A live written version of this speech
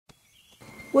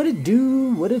What it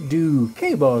do? What it do?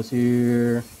 KayBoss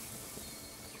here.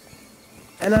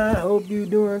 And I hope you're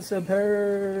doing superb.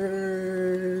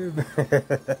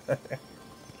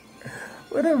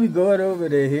 What are we going over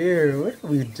to here? What are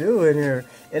we doing here?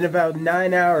 In about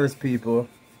 9 hours, people.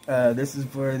 This is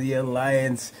for the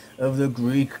Alliance of the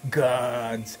Greek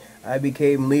Gods. I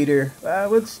became leader,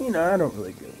 which, you know, I don't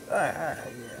really do.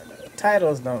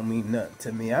 Titles don't mean nothing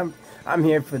to me. I'm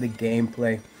here for the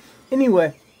gameplay.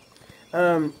 Anyway,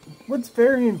 what's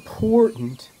very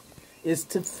important is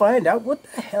to find out what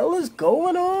the hell is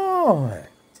going on.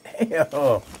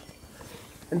 Damn.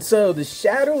 And so, the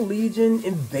Shadow Legion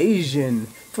invasion.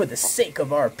 For the sake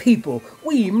of our people,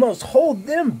 we must hold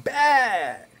them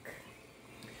back.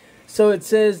 So it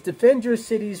says, defend your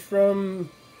cities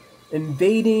from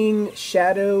invading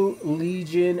Shadow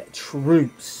Legion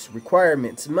troops.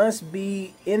 Requirements: must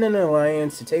be in an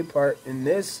alliance to take part in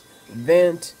this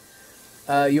event.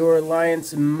 Your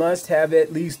alliance must have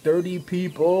at least 30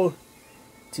 people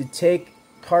to take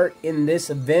part in this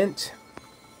event.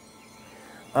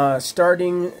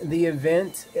 Starting the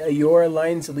event, your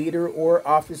alliance leader or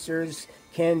officers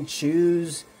can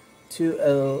choose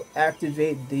to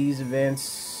activate these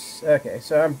events. Okay,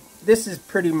 so this is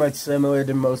pretty much similar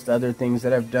to most other things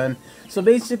that I've done. So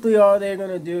basically all they're going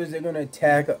to do is they're going to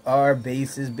attack our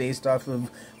bases based off of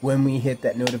when we hit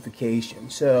that notification.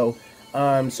 So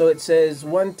it says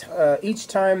each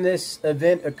time this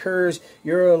event occurs,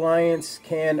 your alliance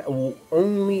can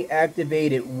only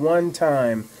activate it one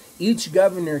time. Each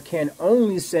governor can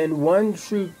only send one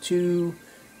troop to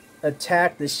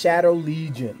attack the Shadow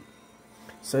Legion.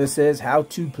 So it says how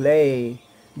to play.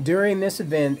 During this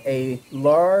event, a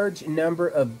large number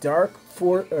of dark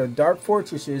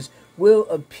fortresses will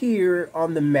appear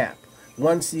on the map.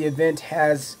 Once the event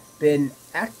has been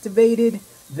activated,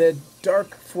 the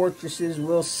dark fortresses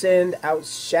will send out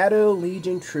Shadow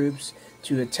Legion troops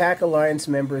to attack Alliance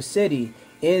member city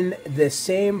in the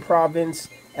same province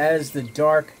as the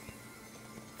dark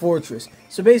fortress.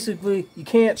 So basically, you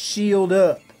can't shield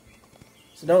up.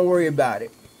 So don't worry about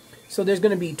it. So there's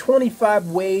going to be 25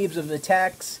 waves of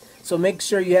attacks. So make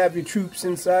sure you have your troops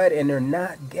inside and they're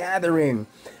not gathering.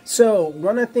 So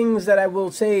one of the things that I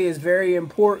will say is very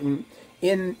important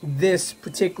in this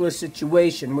particular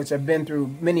situation, which I've been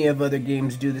through, many of other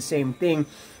games do the same thing,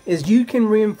 is you can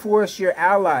reinforce your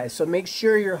allies. So make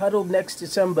sure you're huddled next to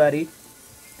somebody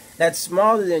that's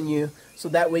smaller than you, so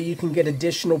that way you can get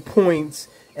additional points.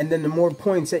 And then the more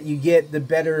points that you get, the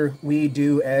better we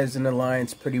do as an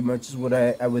alliance, pretty much is what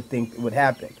I would think would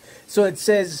happen. So it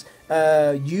says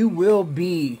you will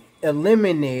be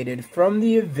eliminated from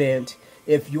the event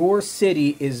if your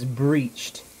city is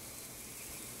breached.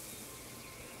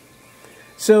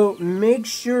 So make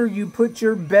sure you put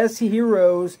your best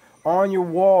heroes on your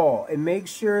wall. And make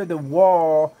sure the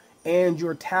wall and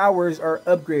your towers are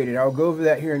upgraded. I'll go over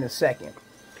that here in a second.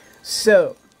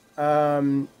 So,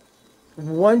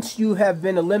 once you have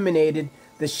been eliminated,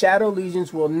 the Shadow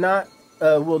Legions will no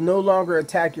longer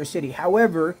attack your city.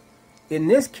 However, in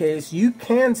this case, you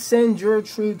can send your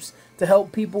troops to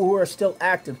help people who are still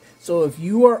active. So if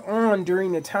you are on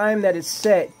during the time that is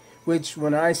set, which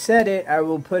when I set it, I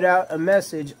will put out a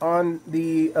message on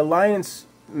the Alliance,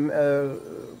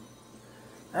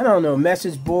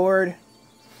 message board.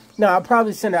 No, I'll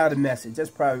probably send out a message. That's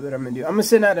probably what I'm going to do. I'm going to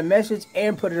send out a message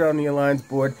and put it on the Alliance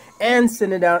board and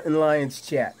send it out in Alliance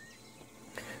chat.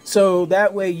 So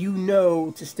that way you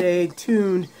know to stay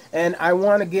tuned. And I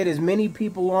want to get as many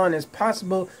people on as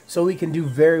possible so we can do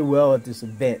very well at this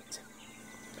event.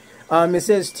 It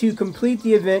says to complete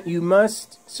the event, you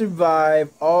must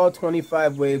survive all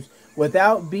 25 waves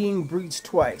without being breached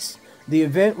twice. The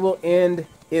event will end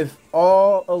if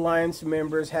all Alliance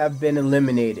members have been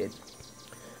eliminated.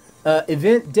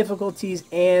 Event difficulties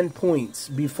and points.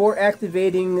 Before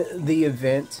activating the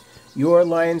event, your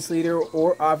alliance leader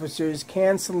or officers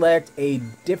can select a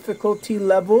difficulty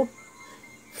level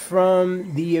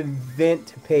from the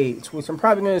event page, which I'm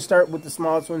probably going to start with the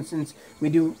smallest one since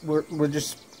we're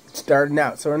just starting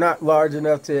out, so we're not large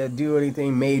enough to do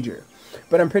anything major.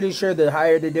 But I'm pretty sure the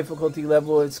higher the difficulty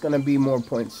level, it's going to be more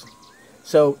points.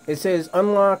 So it says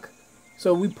unlock.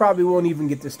 So we probably won't even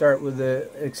get to start with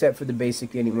except for the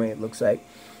basic anyway, it looks like.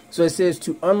 So it says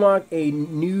to unlock a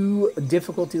new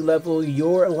difficulty level,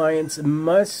 your alliance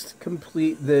must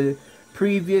complete the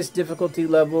previous difficulty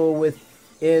level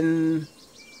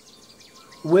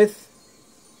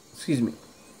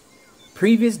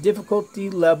previous difficulty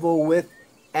level with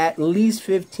at least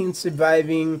 15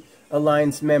 surviving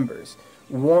alliance members.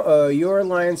 Your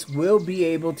alliance will be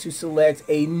able to select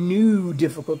a new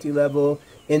difficulty level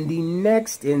in the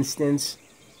next instance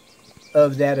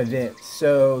of that event.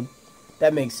 So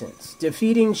that makes sense.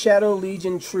 Defeating Shadow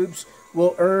Legion troops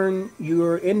will earn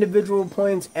your individual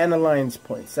points and alliance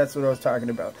points. That's what I was talking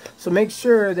about. So make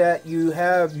sure that you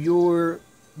have your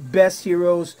best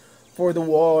heroes for the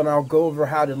wall, and I'll go over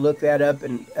how to look that up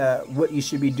and what you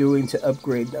should be doing to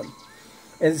upgrade them.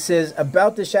 And it says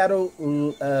about the Shadow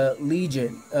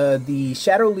Legion. The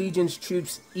Shadow Legion's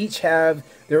troops each have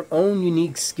their own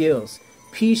unique skills.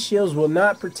 Peace shields will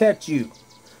not protect you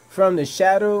from the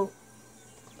Shadow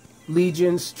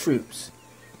Legion's troops.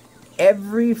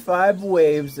 Every 5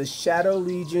 waves, the Shadow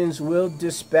Legions will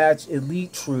dispatch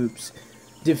elite troops.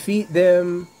 Defeat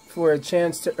them for a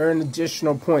chance to earn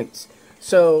additional points.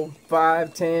 So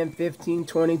 5, 10, 15,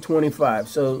 20, 25.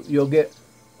 So you'll get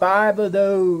 5 of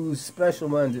those special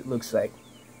ones, it looks like.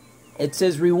 It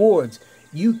says rewards.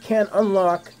 You can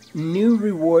unlock new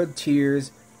reward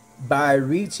tiers by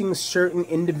reaching certain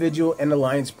individual and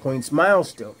alliance points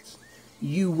milestones.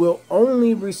 You will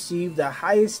only receive the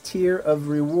highest tier of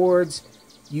rewards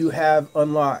you have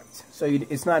unlocked. So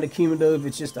it's not a cumulative,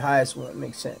 it's just the highest one.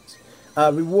 Makes sense.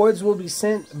 Rewards will be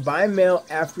sent by mail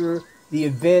after the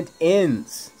event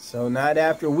ends. So not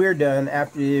after we're done,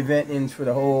 after the event ends for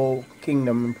the whole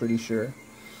kingdom, I'm pretty sure.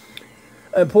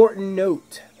 Important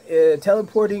note.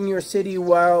 Teleporting your city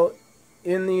while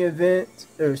in the event,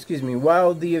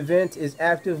 while the event is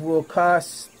active will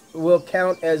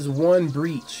count as 1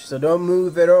 breach. So don't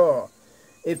move at all.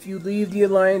 If you leave the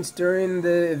alliance during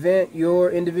the event, your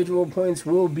individual points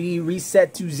will be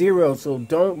reset to 0. So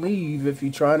don't leave if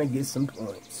you're trying to get some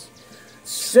points.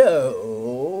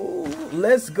 So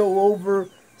let's go over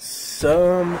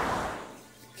some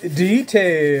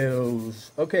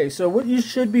details. Okay, so what you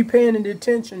should be paying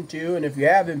attention to, and if you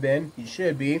haven't been, you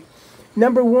should be.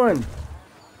 Number 1,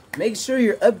 make sure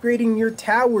you're upgrading your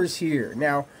towers here.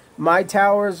 Now, my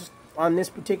towers on this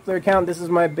particular account, this is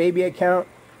my baby account.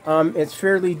 It's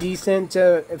fairly decent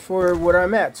for what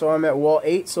I'm at. So I'm at wall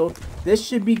 8. So this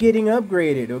should be getting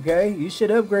upgraded, okay? You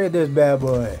should upgrade this bad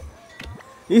boy.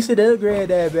 You should upgrade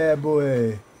that bad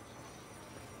boy.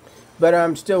 But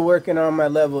I'm still working on my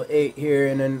level 8 here.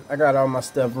 And then I got all my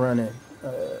stuff running.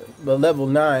 But level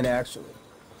 9, actually.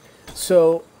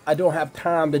 So I don't have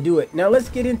time to do it. Now let's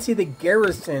get into the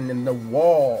garrison and the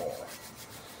wall.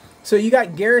 So you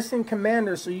got garrison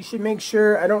commanders, so you should make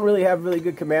sure. I don't really have really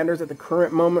good commanders at the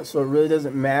current moment, so it really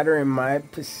doesn't matter in my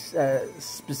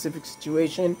specific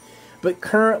situation. But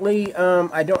currently,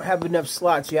 I don't have enough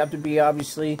slots. You have to be,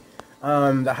 obviously,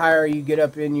 the higher you get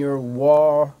up in your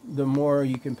wall, the more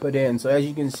you can put in. So as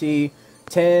you can see,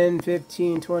 10,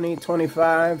 15, 20,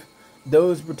 25,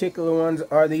 those particular ones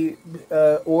are the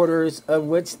orders of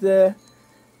which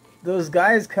those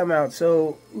guys come out.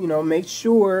 So, you know, make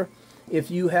sure if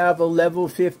you have a level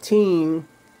 15,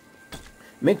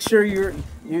 make sure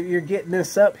you're getting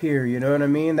this up here. You know what I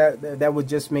mean? That would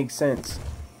just make sense.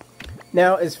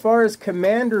 Now, as far as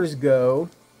commanders go,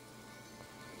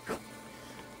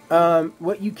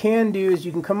 what you can do is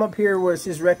you can come up here where it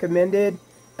says recommended.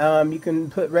 You can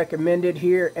put recommended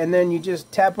here, and then you just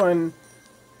tap on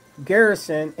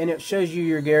garrison, and it shows you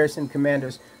your garrison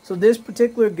commanders. So this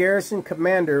particular garrison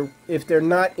commander, if they're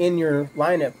not in your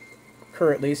lineup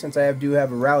currently, since I do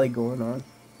have a rally going on.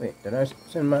 Wait, did I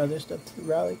send my other stuff to the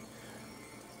rally?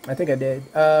 I think I did.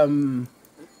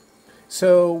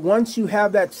 So once you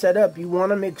have that set up, you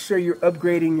want to make sure you're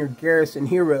upgrading your garrison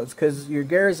heroes, because your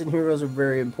garrison heroes are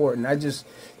very important. This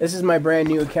is my brand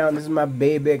new account. This is my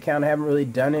baby account. I haven't really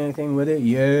done anything with it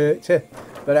yet,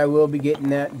 but I will be getting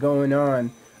that going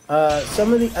on.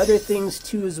 Some of the other things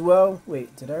too as well.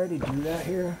 Wait, did I already do that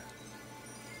here?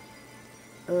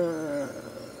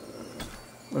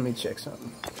 Let me check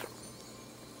something.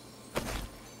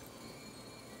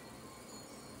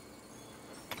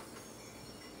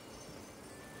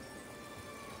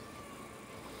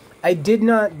 I did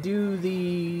not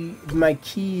do my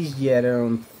keys yet, I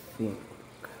don't think.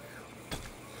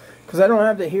 Because I don't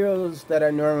have the heroes that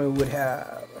I normally would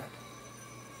have.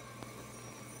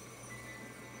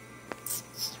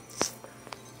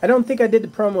 I don't think I did the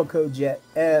promo codes yet.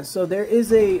 So there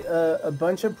is a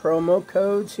bunch of promo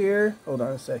codes here. Hold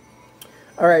on a sec.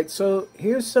 Alright, so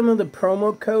here's some of the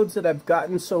promo codes that I've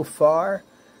gotten so far.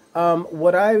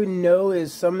 What I know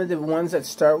is some of the ones that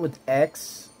start with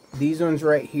X. These ones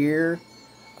right here.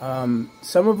 Some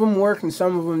of them work and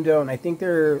some of them don't. I think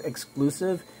they're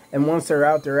exclusive. And once they're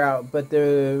out, they're out. But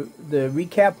the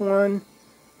recap one,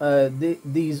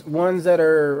 these ones that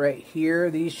are right here,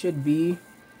 these should be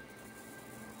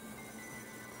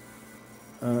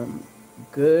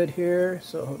good here.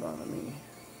 So hold on, let me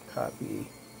copy.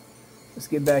 Let's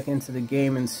get back into the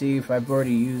game and see if I've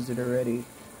already used it already.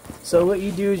 So what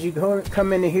you do is you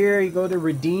come into here, you go to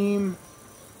redeem.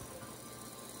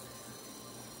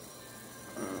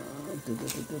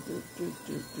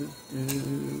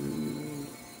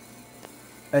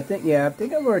 I think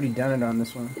I've already done it on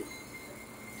this one.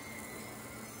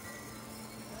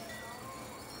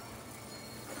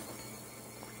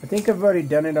 I think I've already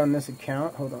done it on this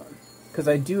account. Hold on. Because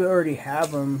I do already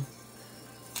have them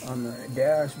on the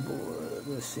dashboard.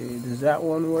 Let's see. Does that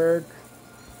one work?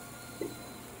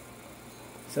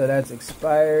 So that's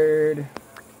expired.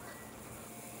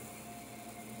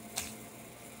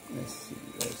 Let's see.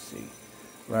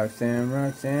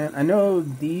 Roxanne. I know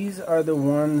these are the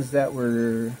ones that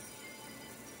were...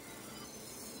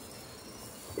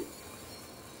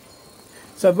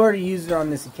 So I've already used it on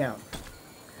this account.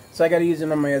 So I got to use it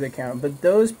on my other account. But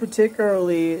those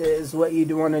particularly is what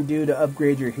you want to do to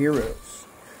upgrade your heroes.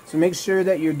 So make sure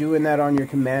that you're doing that on your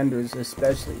commanders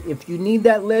especially. If you need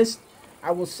that list,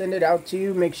 I will send it out to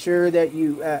you. Make sure that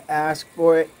you ask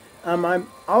for it. I'm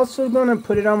also going to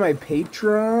put it on my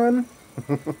Patreon.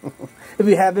 If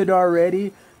you haven't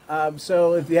already.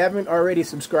 So if you haven't already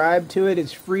subscribed to it,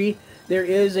 it's free. There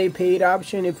is a paid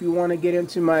option if you want to get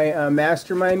into my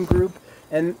mastermind group.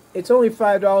 And it's only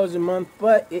 $5 a month,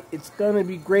 but it's going to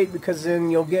be great because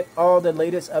then you'll get all the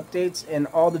latest updates and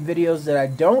all the videos that I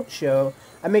don't show.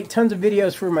 I make tons of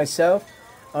videos for myself,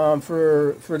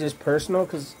 for just personal,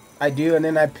 because I do. And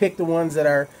then I pick the ones that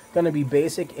are going to be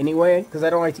basic anyway, because I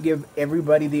don't like to give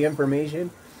everybody the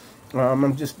information.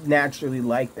 I'm just naturally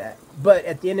like that. But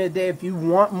at the end of the day, if you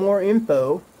want more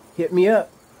info, hit me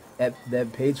up at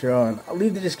that Patreon. I'll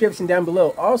leave the description down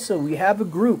below. Also, we have a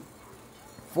group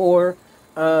for...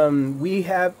 we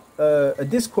have a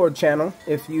Discord channel.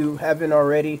 If you haven't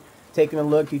already taken a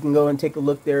look, you can go and take a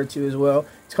look there too as well.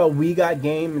 It's called We Got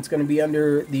Game. It's going to be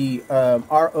under the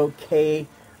ROK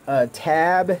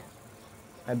tab,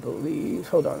 I believe.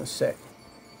 Hold on a sec.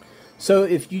 So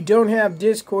if you don't have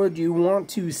Discord, you want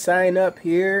to sign up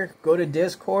here, go to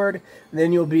Discord, and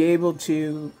then you'll be able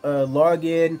to log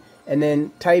in and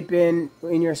then type in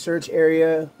your search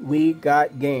area, We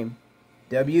Got Game.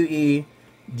 WEGOTGAME.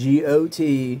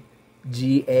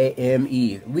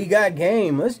 We got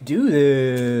game. Let's do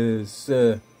this.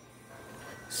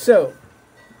 So,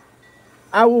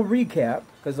 I will recap,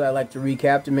 because I like to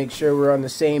recap to make sure we're on the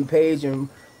same page and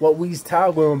what we's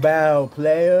talking about,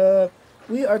 player.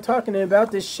 We are talking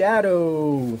about the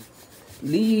Shadow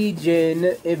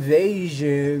Legion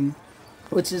Evasion,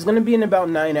 which is going to be in about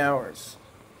 9 hours.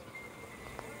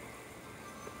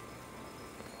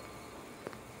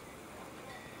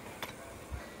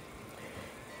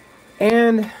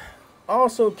 And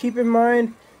also keep in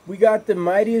mind, we got the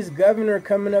Mightiest Governor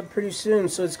coming up pretty soon,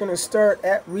 so it's going to start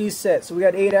at reset. So we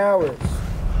got 8 hours.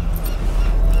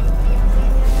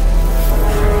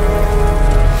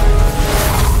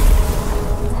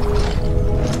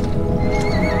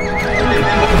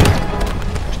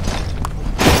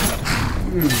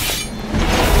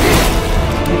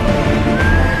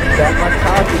 Got my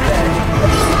coffee back.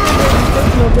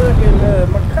 Taking a look,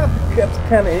 and my coffee cup's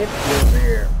kind of empty over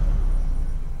here.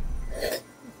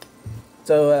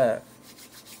 So,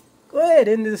 go ahead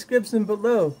in the description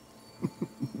below.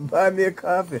 Buy me a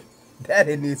coffee.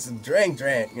 Daddy needs some drink,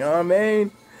 you know what I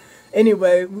mean?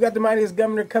 Anyway, we got the Mightiest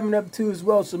Governor coming up too as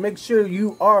well, so make sure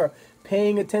you are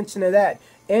paying attention to that.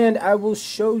 And I will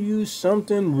show you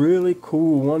something really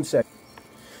cool. One second.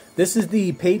 This is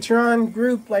the Patreon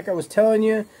group, like I was telling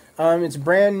you. It's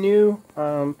brand new.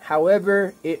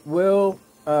 However, it will,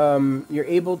 you're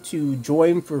able to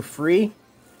join for free.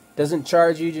 Doesn't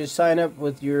charge you. Just sign up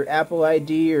with your Apple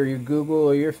ID or your Google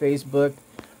or your Facebook.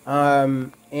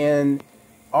 And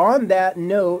on that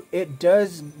note, it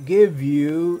does give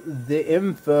you the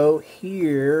info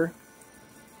here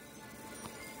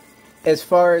as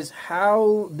far as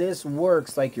how this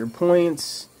works, like your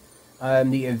points,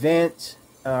 the event.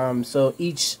 So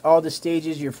all the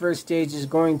stages, your first stage is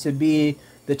going to be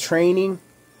the training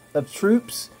of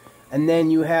troops. And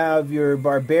then you have your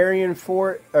barbarian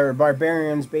fort, or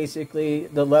barbarians, basically,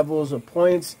 the levels of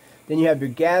points. Then you have your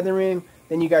gathering.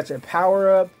 Then you got your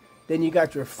power up. Then you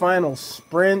got your final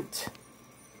sprint.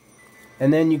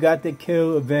 And then you got the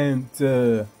kill event.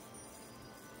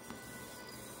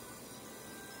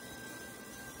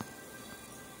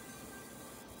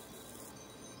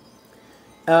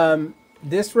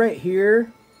 This right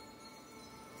here.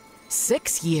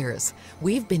 6 years,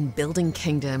 we've been building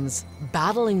kingdoms,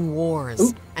 battling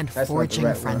wars, and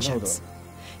forging friendships.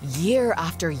 Year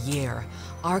after year,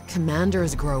 our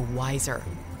commanders grow wiser.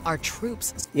 Our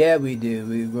troops... Yeah, we do.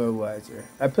 We grow wiser.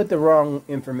 I put the wrong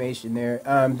information there.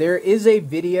 There is a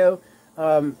video.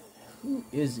 Who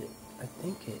is it? I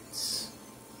think it's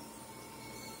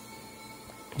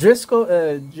Driscoll.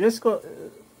 Driscoll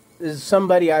is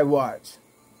somebody I watch.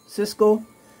 Siskel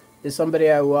is somebody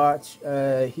I watch.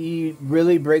 He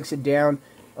really breaks it down.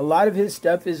 A lot of his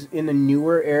stuff is in a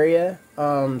newer area,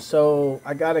 so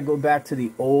I gotta go back to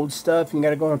the old stuff. You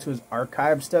gotta go into his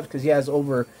archive stuff because he has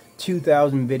over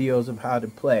 2,000 videos of how to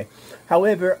play.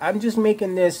 However, I'm just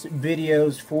making this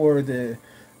videos for the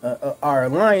our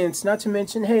alliance, not to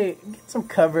mention, hey, get some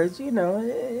coverage, you know,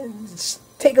 just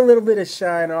take a little bit of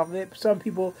shine off of it. Some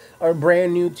people are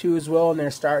brand new too as well, and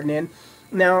they're starting in.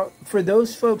 Now, for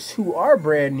those folks who are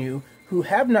brand new, who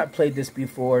have not played this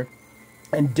before,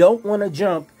 and don't want to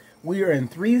jump, we are in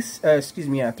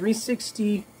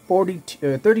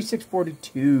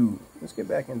 3642. Let's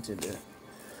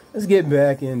get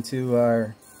back into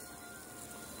our.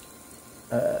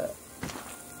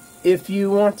 If you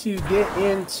want to get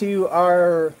into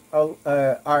our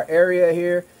area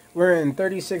here, we're in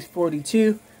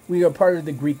 3642. We are part of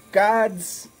the Greek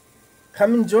gods.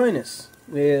 Come and join us.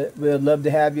 We'd love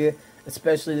to have you.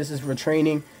 Especially this is for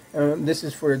training. This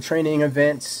is for training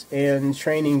events and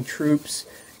training troops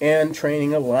and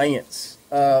training alliance.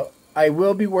 I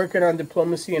will be working on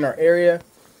diplomacy in our area,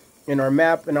 in our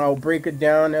map, and I'll break it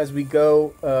down as we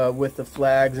go with the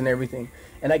flags and everything.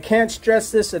 And I can't stress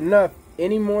this enough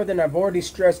any more than I've already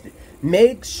stressed it.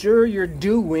 Make sure you're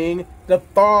doing the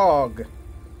fog.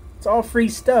 It's all free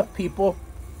stuff, people.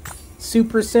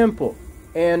 Super simple.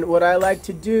 And what I like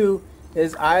to do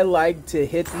is I like to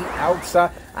hit the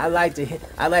outside. I like to hit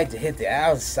the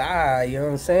outside. You know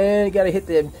what I'm saying?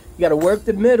 You gotta work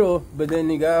the middle, but then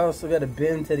you also gotta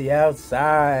bend to the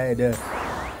outside.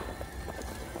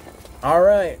 All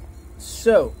right.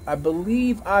 So I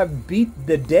believe I've beat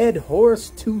the dead horse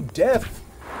to death,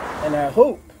 and I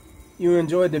hope you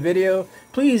enjoyed the video.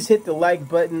 Please hit the like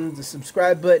button, the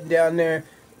subscribe button down there.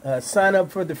 Sign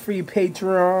up for the free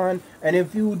Patreon, and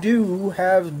if you do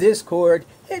have Discord,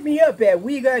 hit me up at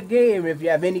We Got Game if you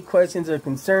have any questions or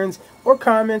concerns or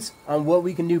comments on what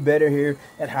we can do better here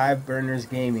at HiveBurners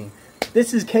Gaming.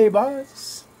 This is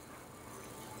KayBoss,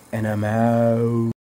 and I'm out.